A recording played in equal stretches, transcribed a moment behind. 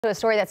A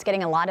story that's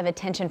getting a lot of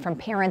attention from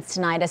parents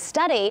tonight, a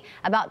study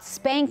about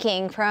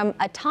spanking from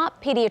a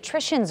top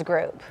pediatricians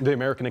group. The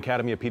American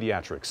Academy of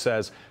Pediatrics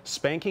says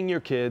spanking your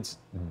kids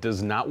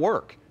does not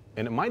work,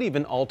 and it might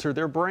even alter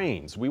their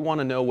brains. We want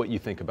to know what you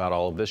think about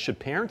all of this. Should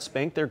parents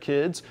spank their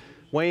kids?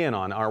 Weigh in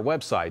on our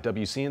website,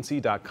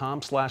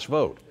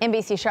 wcnc.com/vote.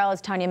 NBC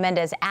Charlotte's Tanya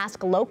Mendez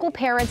asked local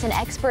parents and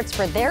experts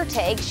for their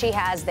take. She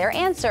has their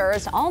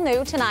answers, all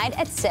new tonight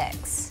at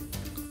 6.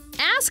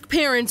 Ask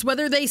parents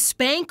whether they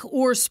spank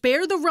or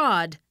spare the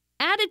rod.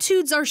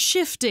 Attitudes are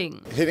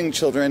shifting. Hitting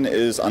children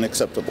is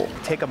unacceptable.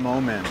 Take a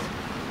moment.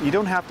 You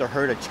don't have to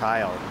hurt a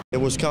child. It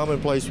was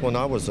commonplace when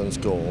I was in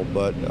school,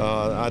 but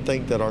I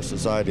think that our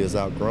society has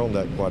outgrown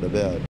that quite a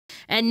bit.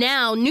 And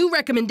now, new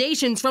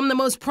recommendations from the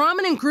most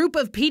prominent group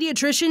of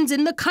pediatricians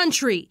in the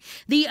country.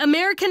 The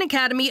American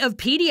Academy of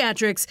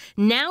Pediatrics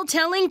now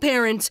telling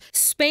parents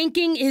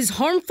spanking is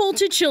harmful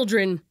to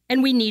children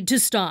and we need to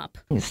stop.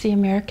 The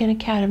American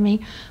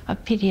Academy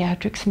of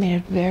Pediatrics made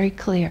it very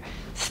clear,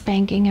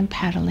 spanking and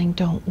paddling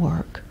don't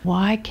work.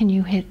 Why can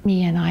you hit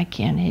me and I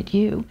can't hit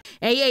you?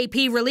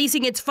 AAP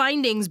releasing its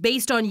findings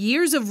based on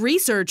years of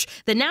research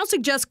that now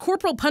suggests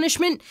corporal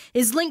punishment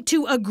is linked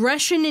to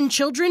aggression in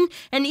children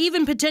and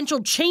even potential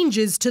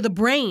changes to the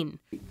brain.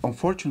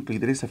 Unfortunately,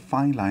 there is a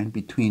fine line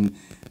between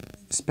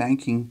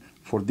spanking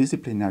for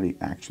disciplinary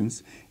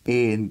actions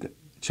and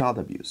child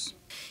abuse.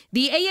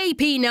 The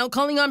AAP now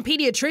calling on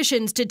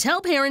pediatricians to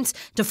tell parents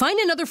to find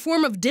another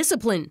form of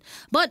discipline.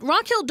 But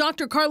Rock Hill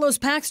Dr. Carlos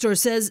Paxtor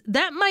says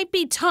that might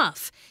be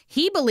tough.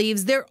 He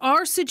believes there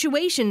are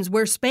situations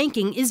where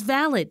spanking is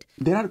valid.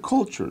 There are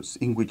cultures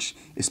in which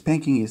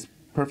spanking is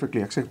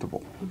perfectly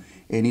acceptable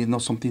and is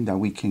not something that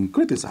we can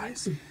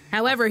criticize.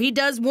 However, he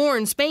does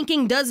warn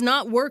spanking does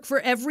not work for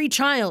every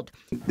child.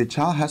 The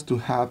child has to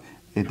have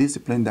a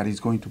discipline that is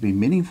going to be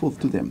meaningful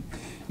to them.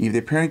 If the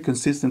parent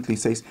consistently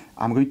says,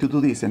 I'm going to do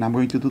this and I'm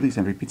going to do this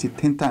and repeats it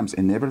 10 times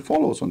and never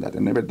follows on that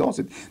and never does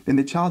it, then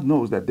the child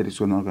knows that there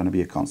is not going to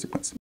be a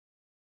consequence.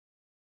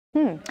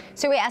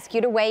 So we ask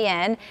you to weigh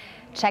in.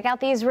 Check out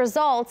these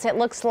results. It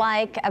looks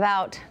like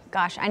about,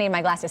 gosh, I need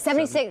my glasses,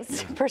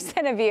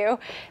 76% of you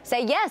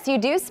say yes, you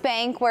do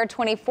spank, where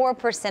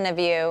 24% of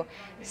you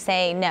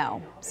say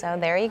no. So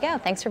there you go.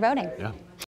 Thanks for voting. Yeah.